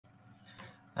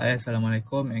Hi,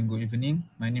 Assalamualaikum and good evening.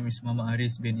 My name is Muhammad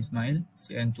Haris bin Ismail,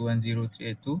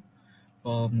 CN210382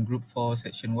 from Group 4,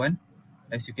 Section 1.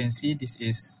 As you can see, this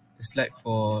is the slide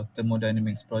for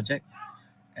thermodynamics projects,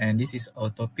 and this is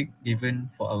our topic given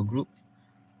for our group,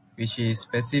 which is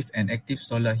passive and active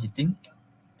solar heating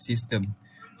system,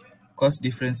 cost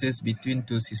differences between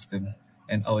two systems.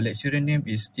 And our lecturer name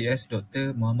is TS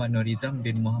Dr. Muhammad Norizam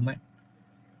bin Muhammad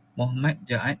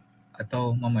Jaad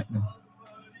atau Muhammad Nur.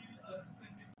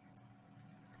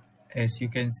 As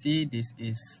you can see, this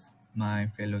is my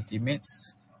fellow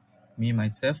teammates. Me,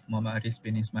 myself, Muhammad Aris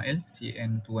bin Ismail,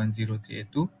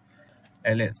 CN210382,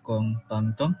 Alex Kong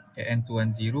Pangtong,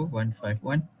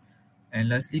 AN210151, and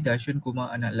lastly, Darshun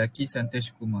Kumar anak lelaki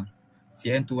Santesh Kumar,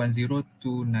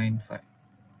 CN210295.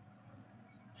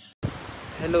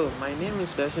 Hello, my name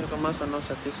is Darshan Kumar son of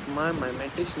Satish Kumar. My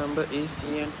matrix number is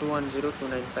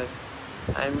CN210295.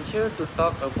 I am here to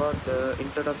talk about the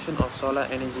introduction of solar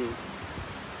energy.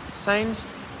 Science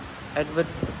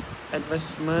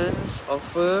advancements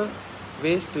offer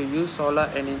ways to use solar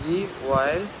energy,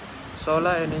 while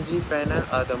solar energy panels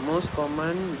are the most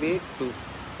common way to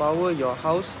power your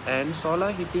house, and solar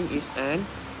heating is an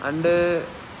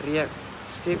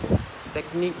underreactive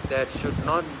technique that should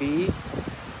not be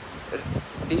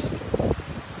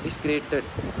discredited.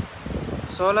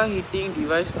 Solar heating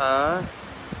devices are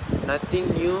nothing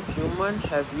new. Humans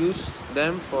have used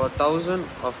them for thousands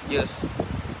of years.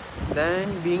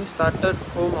 Then being started,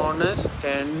 homeowners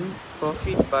can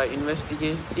profit by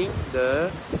investigating the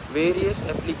various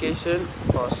applications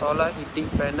for solar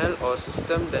heating panel or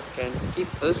system that can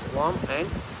keep us warm and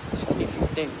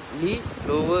significantly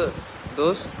lower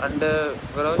those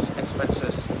underground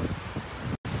expenses.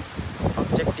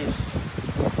 Objectives: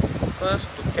 first,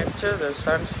 to capture the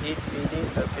sun's heat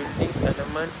within the building's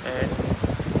element and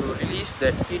to release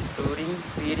that heat during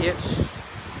periods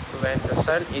when the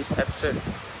sun is absent,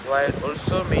 while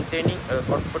also maintaining a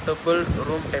comfortable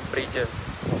room temperature.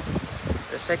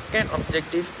 The second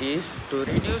objective is to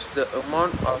reduce the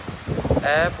amount of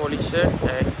air pollution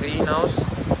and greenhouse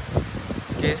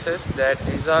gases that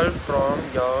result from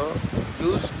your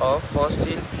use of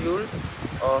fossil fuel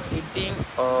or heating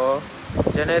or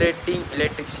generating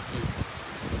electricity.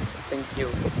 Thank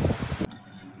you.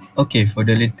 Okay, for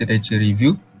the literature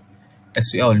review, as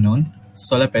we all know,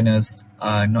 solar panels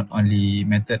are not only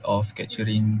method of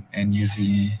capturing and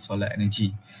using solar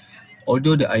energy.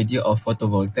 Although the idea of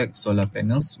photovoltaic solar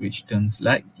panels, which turns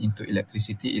light into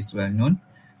electricity, is well known,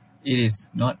 it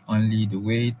is not only the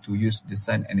way to use the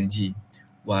sun energy.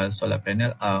 While solar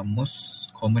panels are most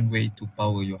common way to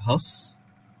power your house,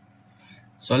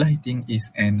 solar heating is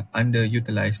an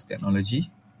underutilized technology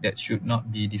that should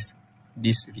not be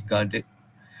disregarded.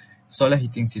 Solar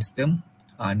heating systems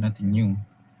are nothing new.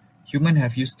 Humans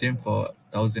have used them for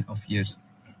thousands of years.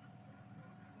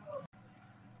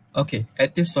 Okay,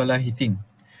 active solar heating.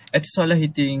 Active solar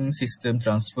heating system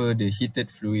transfer the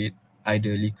heated fluid,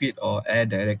 either liquid or air,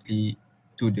 directly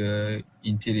to the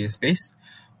interior space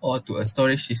or to a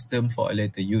storage system for a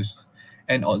later use.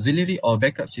 An auxiliary or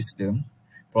backup system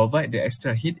provide the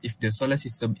extra heat if the solar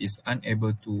system is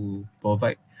unable to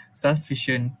provide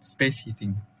sufficient space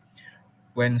heating.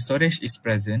 When storage is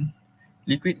present,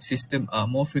 liquid systems are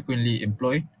more frequently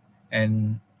employed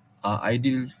and are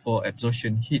ideal for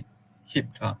absorption heat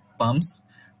pumps,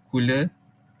 cooler,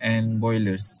 and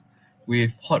boilers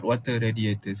with hot water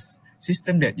radiators.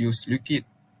 Systems that use liquid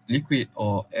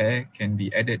or air can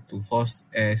be added to forced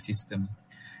air system.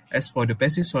 As for the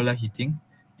passive solar heating,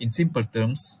 in simple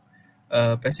terms,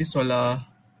 a passive solar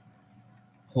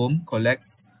home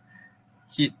collects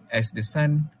heat as the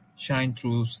sun shines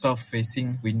through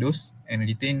south-facing windows and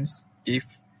retains it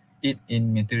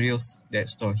in materials that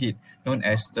store heat, known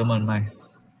as thermal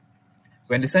mass.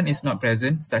 When the sun is not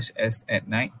present, such as at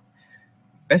night,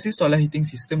 passive solar heating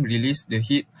system release the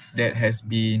heat that has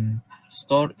been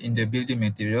stored in the building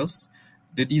materials.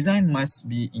 The design must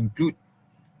include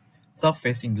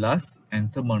south-facing glass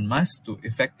and thermal mass to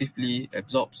effectively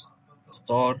absorb,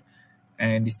 store,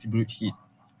 and distribute heat.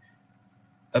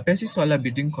 A passive solar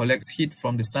building collects heat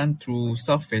from the sun through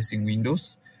south-facing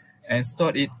windows and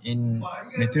stores it in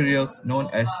materials known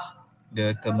as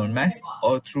the thermal mass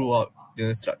all throughout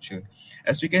the structure.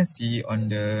 As we can see on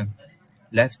the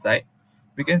left side,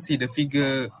 we can see the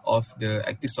figure of the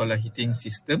active solar heating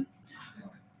system,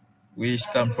 which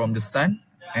come from the sun,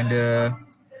 and the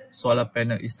solar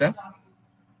panel itself,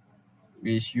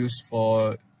 which used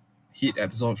for heat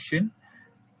absorption,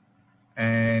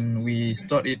 and we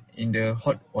stored it in the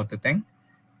hot water tank,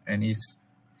 and is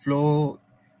flow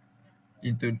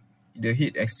into the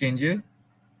heat exchanger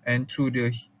and through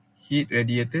the heat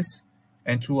radiators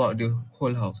and throughout the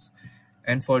whole house.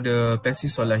 And for the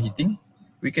passive solar heating,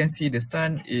 we can see the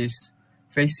sun is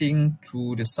facing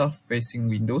through the south-facing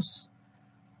windows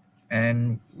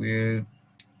and will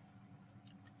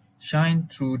shine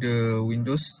through the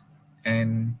windows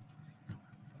and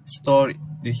store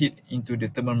the heat into the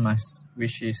thermal mass,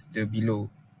 which is the below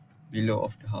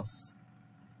of the house.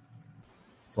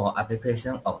 For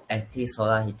application of active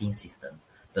solar heating system,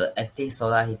 the active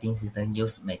solar heating system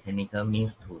use mechanical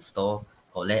means to store,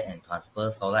 collect, and transfer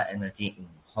solar energy in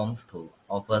homes to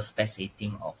offer space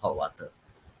heating of hot water.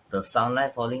 The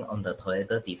sunlight falling on the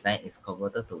toilet design is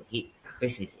converted to heat,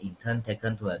 which is in turn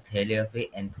taken to a carrier feed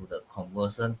and to the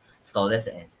conversion, storage,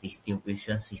 and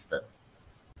distribution system.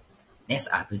 Next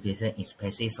application is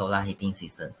passive solar heating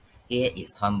system. Here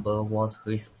is chamber walls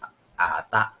which are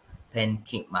dark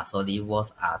pan-tip masonry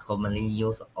walls are commonly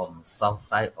used on south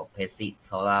side of passive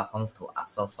solar homes to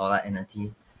absorb solar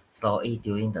energy, store it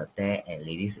during the day and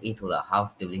release it to the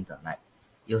house during the night.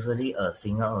 Usually a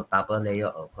single or double layer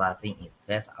of glassing is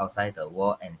placed outside the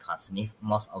wall and transmits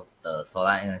most of the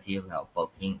solar energy while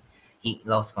blocking heat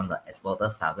loss from the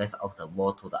exposed surface of the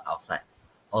wall to the outside.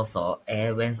 Also,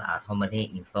 air vents are commonly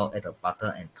installed at the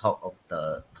bottom and top of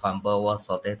the chamber wall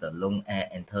so that the room air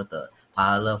enters the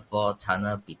parallel floor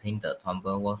channel between the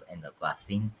chamber walls and the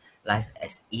glassing lights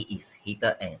as it is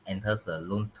heated and enters the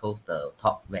room through the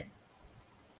top vent.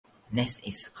 Next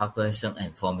is calculation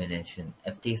and formulation.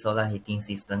 Active solar heating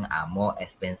systems are more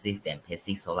expensive than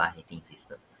passive solar heating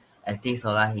systems. Active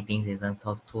solar heating systems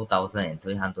cost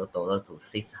 $2,300 to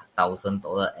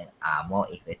 $6,000 and are more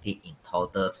effective in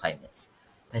colder climates.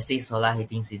 Passive solar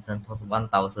heating systems cost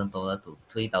 $1,000 to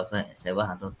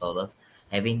 $3,700,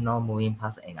 having no moving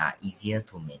parts and are easier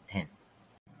to maintain.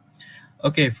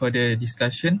 Okay, for the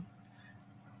discussion,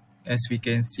 as we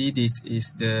can see, this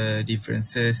is the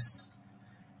differences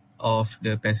of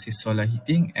the passive solar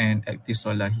heating and active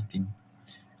solar heating.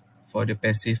 For the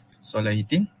passive solar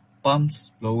heating,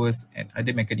 pumps, blowers, and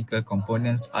other mechanical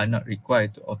components are not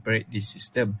required to operate this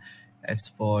system.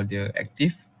 As for the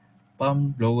active,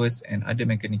 pump, blowers, and other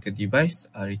mechanical devices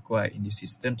are required in the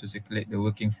system to circulate the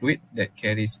working fluid that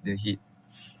carries the heat.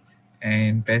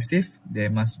 And passive,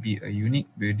 there must be a unique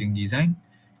building design.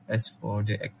 As for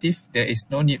the active, there is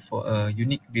no need for a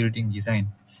unique building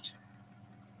design.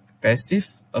 Passive,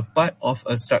 a part of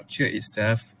a structure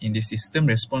itself in the system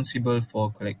responsible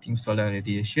for collecting solar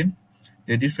radiation.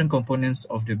 The different components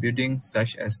of the building,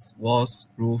 such as walls,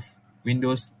 roof,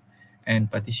 windows,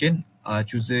 and partition, are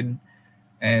chosen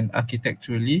and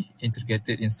architecturally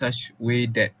integrated in such way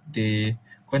that they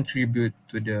contribute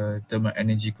to the thermal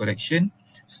energy collection,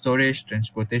 storage,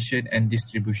 transportation, and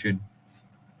distribution.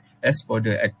 As for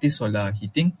the active solar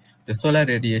heating, the solar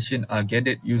radiation are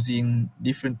gathered using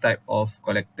different type of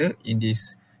collector in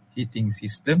this heating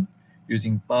system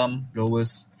using pump,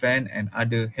 blowers, fan, and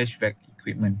other HVAC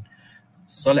equipment.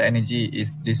 Solar energy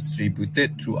is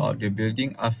distributed throughout the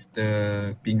building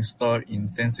after being stored in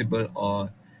sensible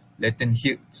or latent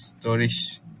heat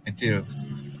storage materials.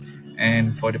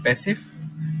 And for the passive,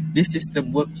 this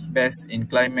system works best in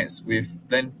climates with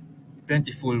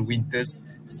plentiful winters,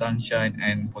 sunshine,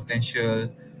 and potential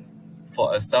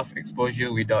for a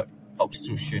self-exposure without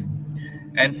obstruction.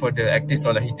 And for the active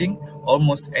solar heating,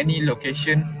 almost any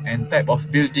location and type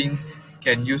of building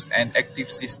can use an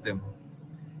active system.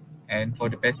 And for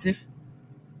the passive,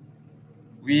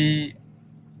 we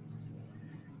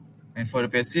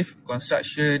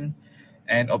construction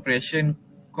and operation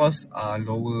costs are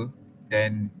lower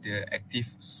than the active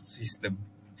system.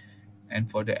 And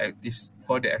for the active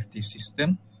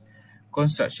system,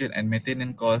 construction and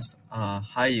maintenance costs are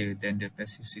higher than the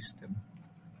passive system.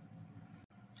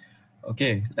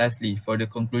 Okay, lastly, for the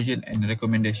conclusion and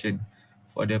recommendation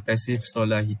for the passive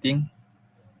solar heating,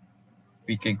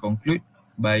 we can conclude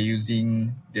by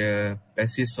using the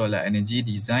passive solar energy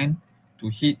design to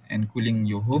heat and cooling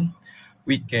your home.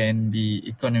 We can be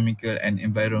economical and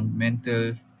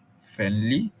environmental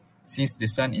friendly. Since the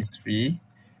sun is free,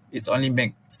 it only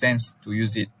makes sense to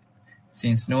use it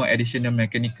since no additional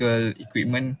mechanical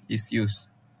equipment is used.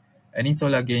 Any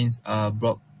solar gains are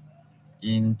brought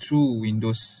in through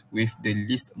windows with the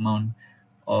least amount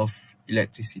of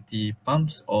electricity,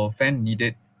 pumps, or fan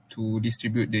needed to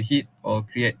distribute the heat or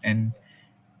create an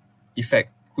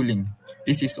effect cooling.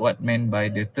 This is what meant by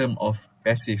the term of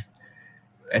passive.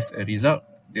 As a result,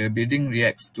 the building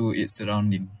reacts to its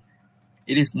surrounding.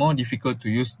 It is more difficult to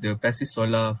use the passive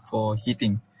solar for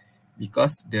heating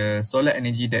because the solar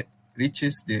energy that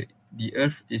reaches the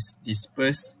earth is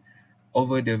dispersed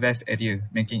over the vast area,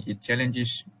 making it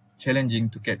challenging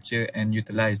to capture and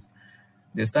utilize.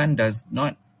 The sun does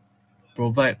not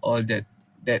provide all that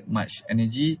that much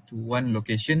energy to one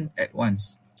location at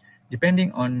once.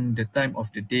 Depending on the time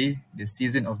of the day, the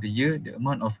season of the year, the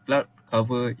amount of cloud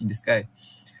cover in the sky,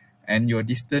 and your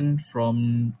distance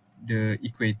from the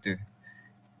equator,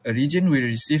 a region will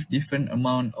receive different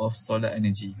amount of solar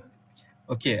energy.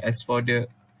 Okay, as for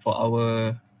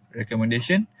our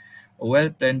recommendation, a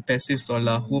well-planned passive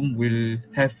solar home will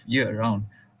have year-round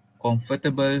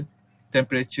comfortable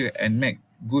temperature and make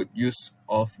good use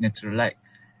of natural light.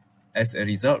 As a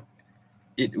result,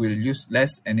 it will use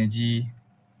less energy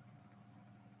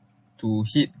to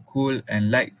heat, cool, and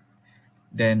light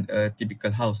than a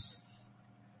typical house.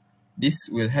 This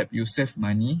will help you save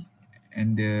money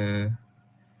and the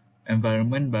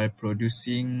environment by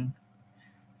producing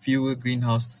fewer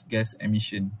greenhouse gas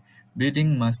emission.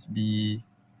 Building must be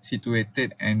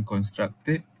situated and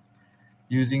constructed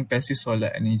using passive solar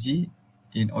energy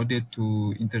in order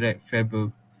to interact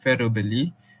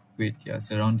favorably with their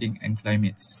surrounding and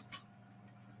climates.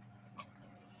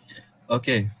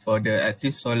 Okay, for the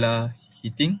active solar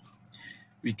heating,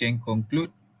 we can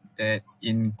conclude that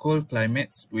in cold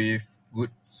climates with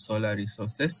good solar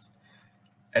resources,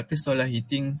 active solar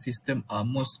heating systems are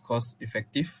most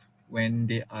cost-effective when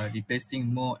they are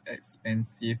replacing more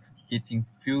expensive heating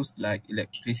fuels like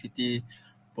electricity,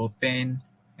 propane,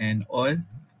 and oil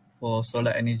for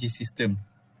solar energy system.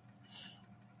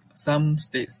 Some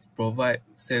states provide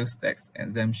sales tax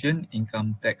exemption,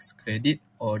 income tax credit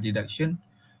or deduction,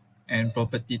 and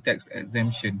property tax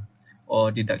exemption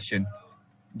or deduction.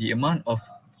 The amount of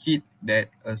heat that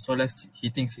a solar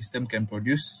heating system can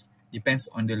produce depends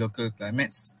on the local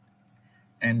climates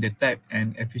and the type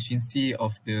and efficiency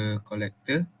of the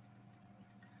collector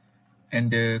and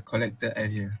the collector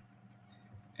area.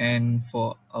 And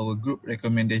for our group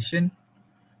recommendation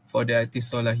for the active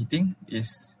solar heating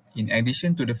is, in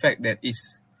addition to the fact that it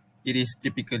is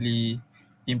typically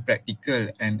impractical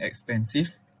and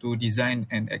expensive to design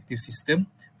an active system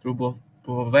to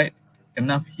provide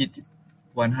enough heat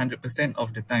 100%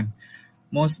 of the time.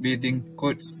 Most building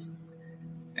codes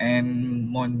and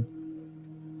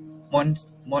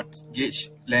mortgage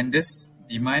lenders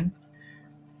demand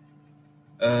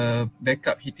a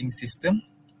backup heating system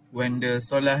when the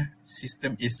solar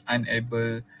system is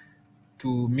unable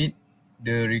to meet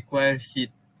the required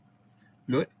heat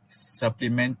load.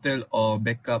 Supplemental or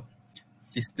backup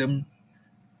system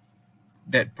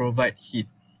that provide heat.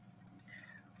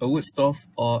 A wood stove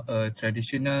or a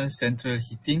traditional central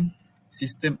heating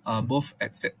system are both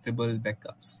acceptable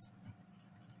backups.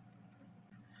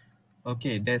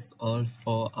 Okay, that's all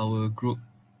for our group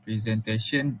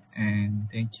presentation, and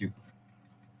thank you.